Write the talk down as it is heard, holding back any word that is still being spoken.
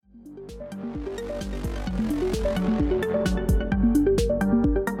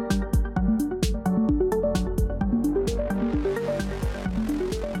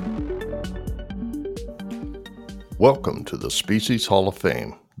Welcome to the Species Hall of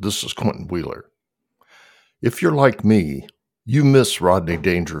Fame. This is Quentin Wheeler. If you're like me, you miss Rodney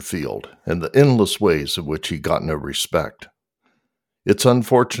Dangerfield and the endless ways in which he got no respect. It's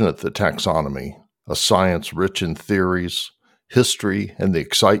unfortunate that taxonomy, a science rich in theories, history, and the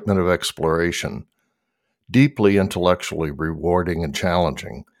excitement of exploration, deeply intellectually rewarding and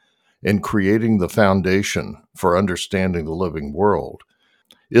challenging, and creating the foundation for understanding the living world,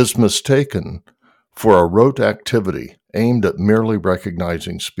 is mistaken for a rote activity aimed at merely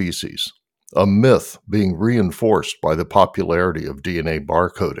recognizing species, a myth being reinforced by the popularity of DNA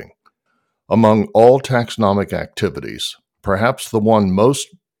barcoding. Among all taxonomic activities, perhaps the one most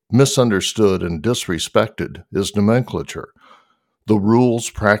misunderstood and disrespected is nomenclature, the rules,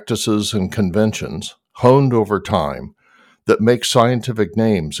 practices, and conventions honed over time that make scientific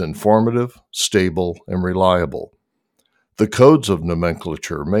names informative, stable, and reliable. The codes of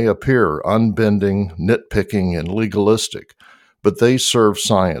nomenclature may appear unbending, nitpicking, and legalistic, but they serve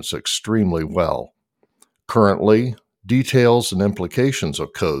science extremely well. Currently, details and implications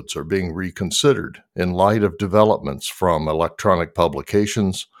of codes are being reconsidered in light of developments from electronic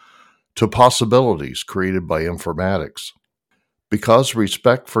publications to possibilities created by informatics. Because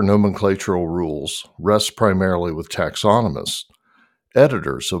respect for nomenclatural rules rests primarily with taxonomists,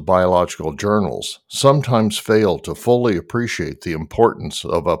 editors of biological journals sometimes fail to fully appreciate the importance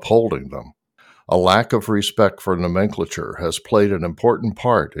of upholding them. A lack of respect for nomenclature has played an important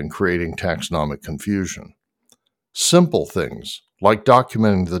part in creating taxonomic confusion. Simple things, like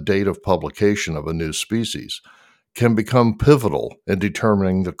documenting the date of publication of a new species, can become pivotal in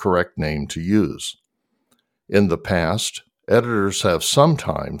determining the correct name to use. In the past, editors have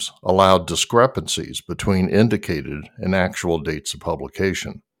sometimes allowed discrepancies between indicated and actual dates of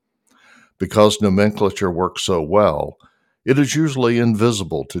publication. Because nomenclature works so well, it is usually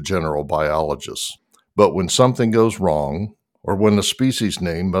invisible to general biologists. But when something goes wrong, or when a species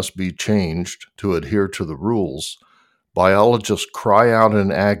name must be changed to adhere to the rules, biologists cry out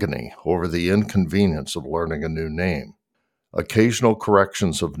in agony over the inconvenience of learning a new name. Occasional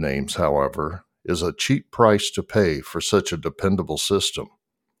corrections of names, however, is a cheap price to pay for such a dependable system.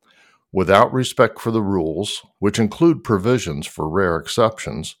 Without respect for the rules, which include provisions for rare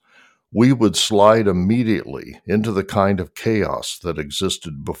exceptions, we would slide immediately into the kind of chaos that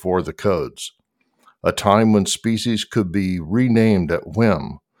existed before the codes, a time when species could be renamed at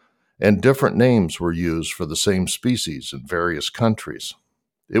whim, and different names were used for the same species in various countries.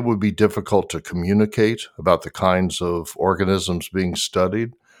 It would be difficult to communicate about the kinds of organisms being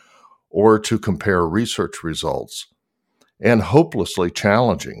studied, or to compare research results, and hopelessly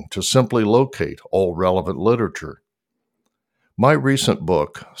challenging to simply locate all relevant literature. My recent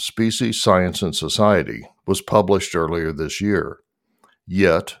book, Species, Science, and Society, was published earlier this year.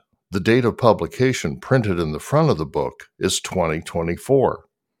 Yet, the date of publication printed in the front of the book is 2024.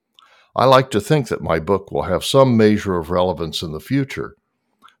 I like to think that my book will have some measure of relevance in the future,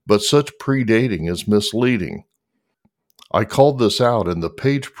 but such predating is misleading. I called this out in the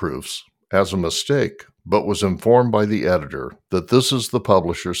page proofs as a mistake, but was informed by the editor that this is the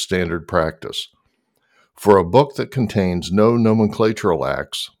publisher's standard practice. For a book that contains no nomenclatural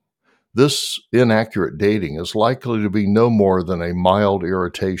acts, this inaccurate dating is likely to be no more than a mild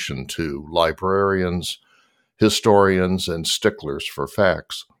irritation to librarians, historians, and sticklers for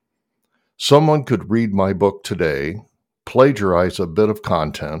facts. Someone could read my book today, plagiarize a bit of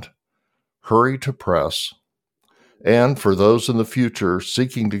content, hurry to press, and for those in the future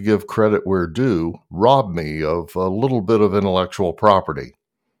seeking to give credit where due, rob me of a little bit of intellectual property.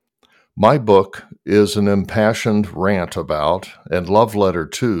 My book is an impassioned rant about and love letter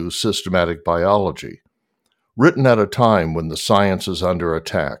to systematic biology, written at a time when the science is under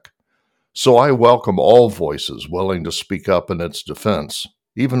attack. So I welcome all voices willing to speak up in its defense,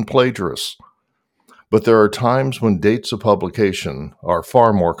 even plagiarists. But there are times when dates of publication are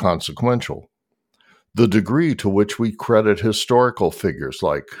far more consequential. The degree to which we credit historical figures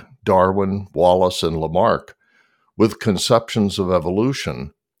like Darwin, Wallace, and Lamarck with conceptions of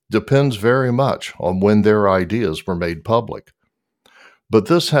evolution depends very much on when their ideas were made public. But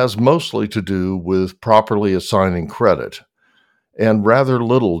this has mostly to do with properly assigning credit and rather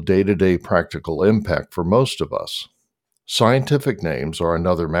little day-to-day practical impact for most of us. Scientific names are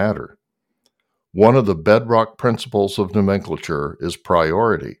another matter. One of the bedrock principles of nomenclature is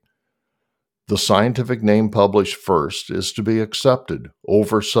priority. The scientific name published first is to be accepted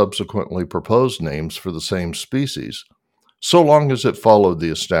over subsequently proposed names for the same species, so long as it followed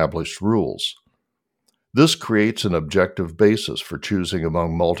the established rules. This creates an objective basis for choosing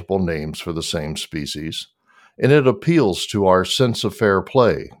among multiple names for the same species, and it appeals to our sense of fair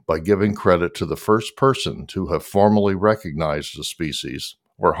play by giving credit to the first person to have formally recognized a species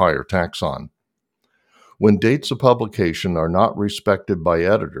or higher taxon. When dates of publication are not respected by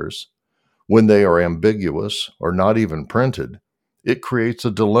editors, when they are ambiguous or not even printed, it creates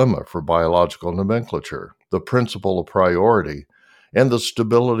a dilemma for biological nomenclature, the principle of priority, and the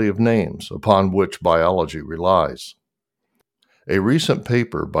stability of names upon which biology relies. A recent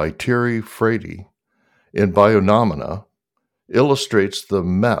paper by Thierry Frady in Bionomina illustrates the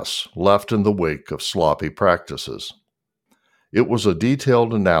mess left in the wake of sloppy practices. It was a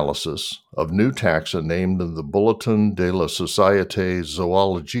detailed analysis of new taxa named in the Bulletin de la Société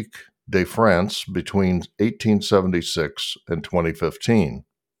Zoologique de France between 1876 and 2015.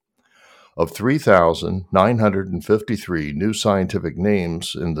 Of 3,953 new scientific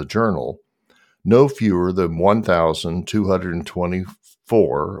names in the journal, no fewer than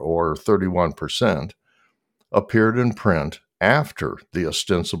 1,224, or 31%, appeared in print after the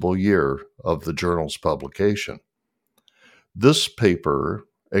ostensible year of the journal's publication. This paper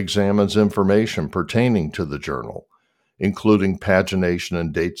examines information pertaining to the journal, including pagination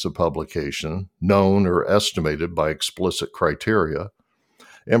and dates of publication, known or estimated by explicit criteria,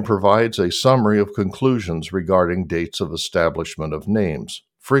 and provides a summary of conclusions regarding dates of establishment of names,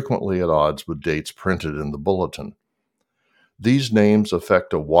 frequently at odds with dates printed in the bulletin. These names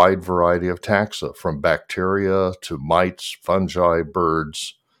affect a wide variety of taxa, from bacteria to mites, fungi,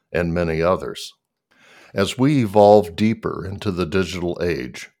 birds, and many others. As we evolve deeper into the digital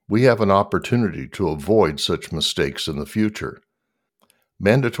age, we have an opportunity to avoid such mistakes in the future.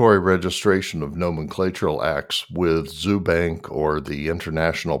 Mandatory registration of nomenclatural acts with ZooBank or the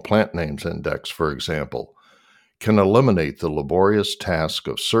International Plant Names Index, for example, can eliminate the laborious task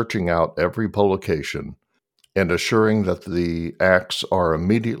of searching out every publication and assuring that the acts are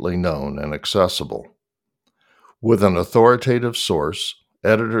immediately known and accessible. With an authoritative source,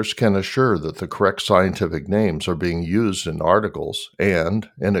 editors can assure that the correct scientific names are being used in articles and,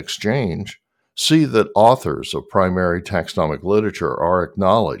 in exchange, see that authors of primary taxonomic literature are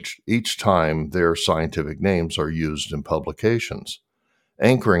acknowledged each time their scientific names are used in publications,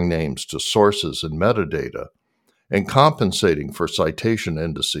 anchoring names to sources and metadata, and compensating for citation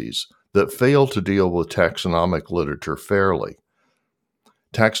indices that fail to deal with taxonomic literature fairly.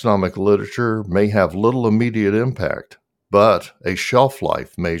 Taxonomic literature may have little immediate impact, but a shelf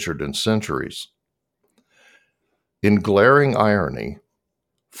life measured in centuries. In glaring irony,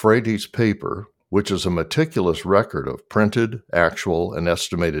 Frady's paper, which is a meticulous record of printed, actual, and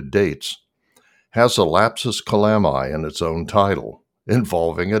estimated dates, has a lapsus calami in its own title,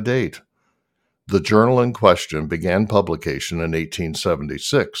 involving a date. The journal in question began publication in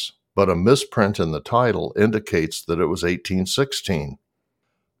 1876, but a misprint in the title indicates that it was 1816.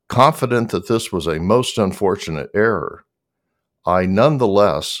 Confident that this was a most unfortunate error, I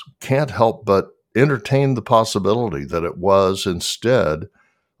nonetheless can't help but entertain the possibility that it was instead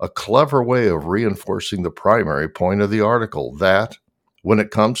a clever way of reinforcing the primary point of the article, that, when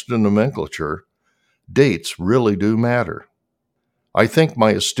it comes to nomenclature, dates really do matter. I thank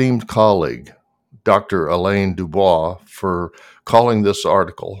my esteemed colleague, Dr. Alain Dubois, for calling this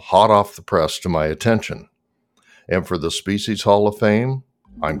article hot off the press to my attention. And for the Species Hall of Fame,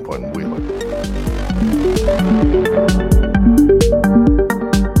 I'm Quentin Wheeler.